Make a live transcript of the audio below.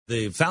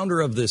The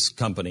founder of this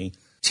company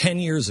 10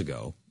 years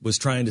ago was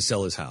trying to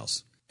sell his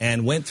house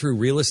and went through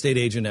real estate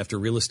agent after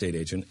real estate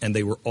agent, and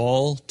they were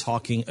all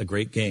talking a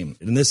great game.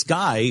 And this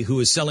guy who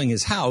is selling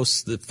his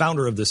house, the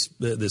founder of this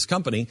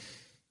company,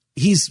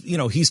 he's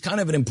kind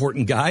of an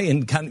important guy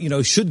and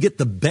should get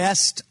the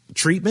best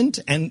treatment.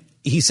 And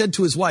he said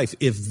to his wife,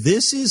 if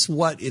this is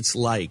what it's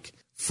like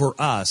for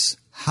us,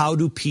 how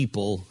do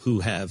people who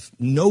have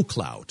no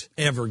clout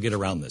ever get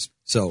around this?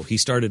 So he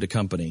started a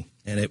company,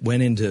 and it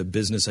went into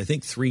business, I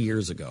think, 3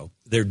 years ago.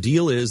 Their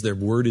deal is their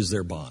word is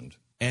their bond,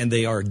 and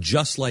they are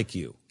just like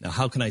you. Now,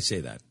 how can I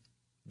say that?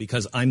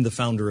 Because I'm the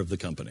founder of the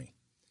company.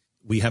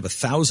 We have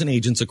 1,000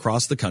 agents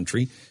across the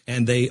country,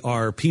 and they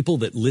are people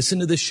that listen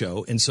to this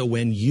show. And so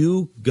when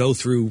you go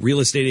through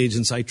Real Estate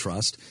Agents I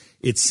Trust,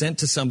 it's sent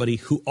to somebody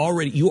who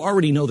you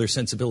already know their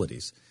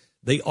sensibilities.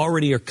 They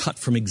already are cut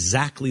from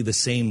exactly the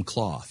same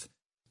cloth.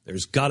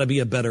 There's got to be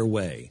a better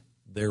way.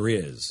 There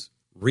is.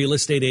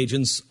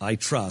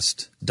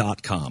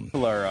 realestateagentsitrust.com.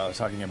 People are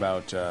talking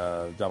about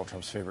Donald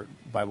Trump's favorite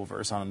Bible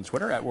verse on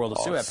Twitter at World of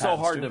Sue. It's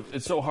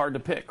so hard to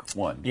pick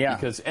one. Yeah.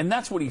 And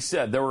that's what he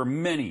said. There were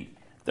many.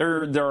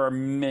 There are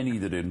many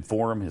that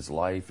inform his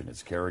life and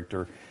his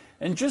character.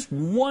 And just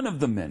one of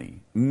the many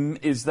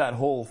is that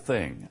whole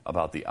thing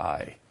about the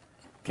eye.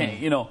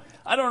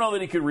 I don't know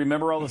that he could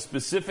remember all the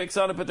specifics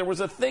on it, but there was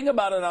a thing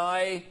about an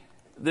eye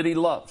that he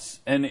loves.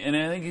 And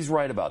I think he's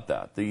right about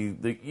that. The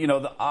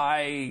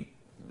eye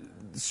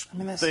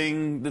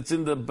thing that's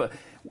in the...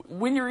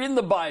 When you're in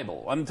the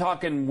Bible, I'm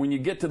talking when you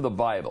get to the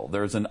Bible,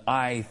 there's an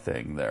eye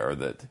thing there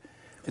that...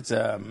 It's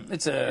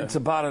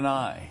about an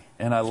eye,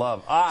 and I love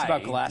It's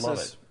about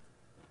glasses.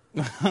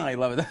 Love it. I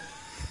love it.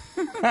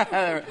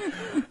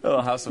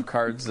 House of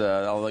Cards.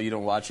 Although you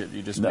don't watch it,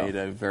 you just made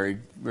a very,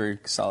 very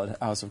solid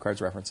House of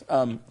Cards reference.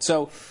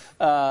 So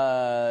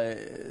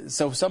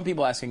some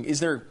people asking,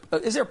 is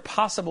there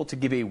possible to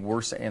give a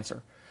worse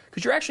answer?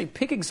 Because you're actually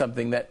picking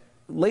something that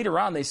later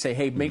on they say,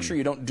 hey, make sure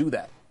you don't do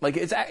that. Like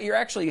you're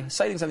actually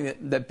citing something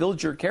that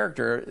builds your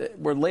character,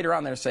 where later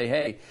on they say,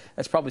 hey,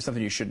 that's probably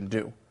something you shouldn't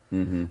do.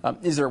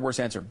 Mm-hmm. Is there a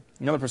worse answer?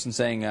 Another person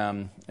saying,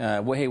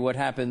 hey, what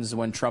happens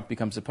when Trump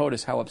becomes a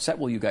POTUS? How upset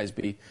will you guys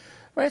be?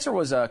 My answer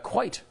was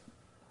quite.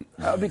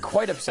 I would be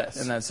quite upset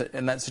in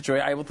that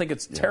situation. I would think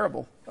it's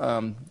terrible.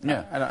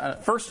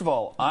 First of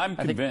all, I'm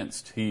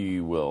convinced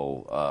he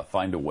will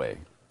find a way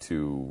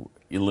to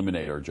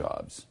eliminate our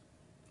jobs.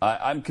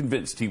 I'm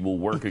convinced he will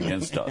work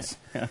against us.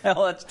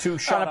 Well, that's to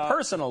shut on a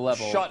personal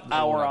level. Shut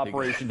our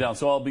operation down.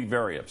 So I'll be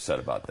very upset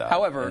about that.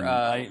 However,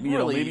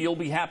 really, maybe you'll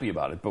be happy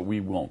about it, but we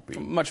won't be.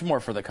 Much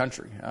more for the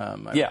country.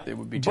 It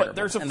would be terrible. But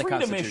there's a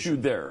freedom issue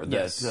there.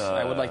 Yes,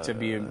 I would like to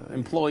be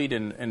employed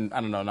and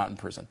I don't know, not in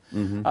prison.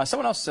 Mm-hmm.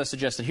 Someone else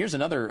suggested here's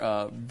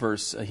another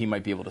verse he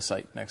might be able to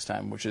cite next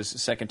time, which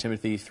is 2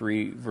 Timothy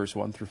 3, verse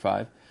 1 through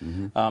 5.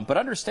 Mm-hmm. But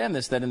understand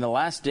this, that in the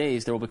last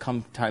days there will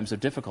become times of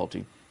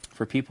difficulty,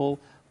 for people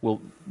will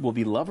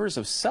be lovers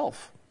of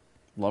self,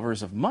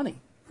 lovers of money,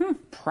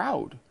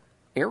 proud,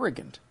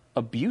 arrogant,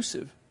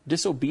 abusive,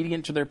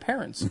 disobedient to their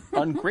parents,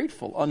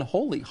 ungrateful,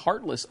 unholy,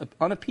 heartless,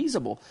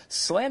 unappeasable,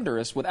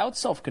 slanderous, without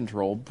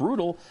self-control,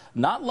 brutal,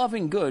 not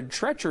loving good,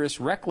 treacherous,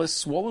 reckless,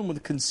 swollen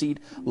with conceit,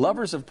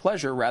 lovers of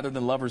pleasure rather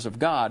than lovers of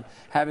God,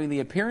 having the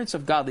appearance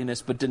of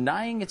godliness but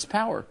denying its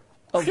power.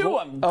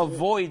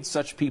 Avoid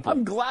such people.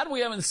 I'm glad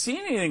we haven't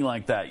seen anything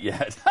like that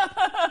yet.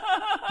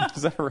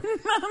 That's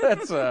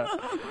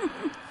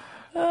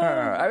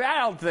I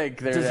don't think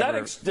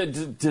there's.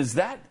 Does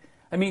that?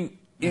 I mean,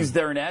 is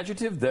there an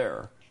adjective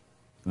there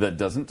that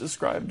doesn't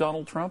describe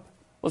Donald Trump?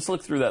 Let's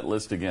look through that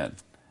list again.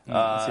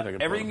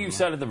 Everything you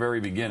said at the very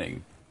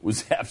beginning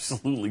was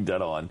absolutely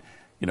dead on.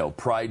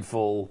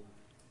 Prideful,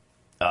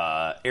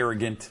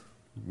 arrogant,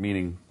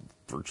 meaning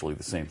virtually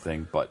the same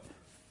thing, but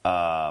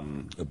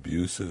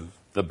abusive,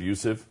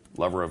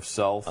 lover of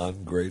self,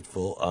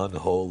 ungrateful,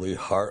 unholy,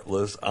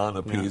 heartless,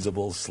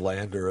 unappeasable,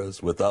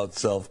 slanderous, without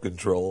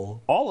self-control.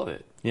 All of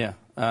it. Yeah.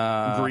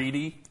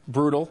 Greedy,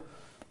 brutal,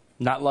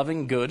 not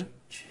loving good,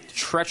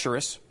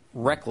 treacherous,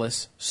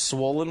 reckless,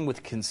 swollen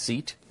with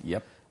conceit.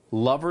 Yep.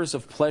 Lovers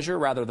of pleasure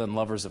rather than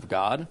lovers of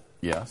God.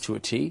 Yes. To a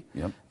T.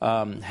 Yep.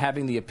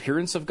 Having the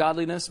appearance of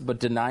godliness but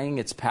denying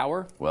its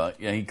power. Well,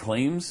 yeah, he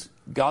claims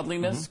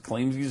godliness,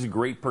 claims he's a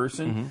great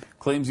person,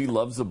 claims he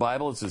loves the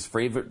Bible. It's his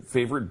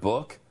favorite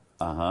book.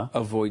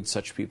 Avoid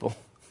such people.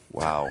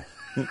 Wow.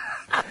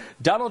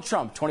 Donald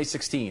Trump,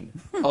 2016.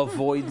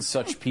 Avoid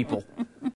such people.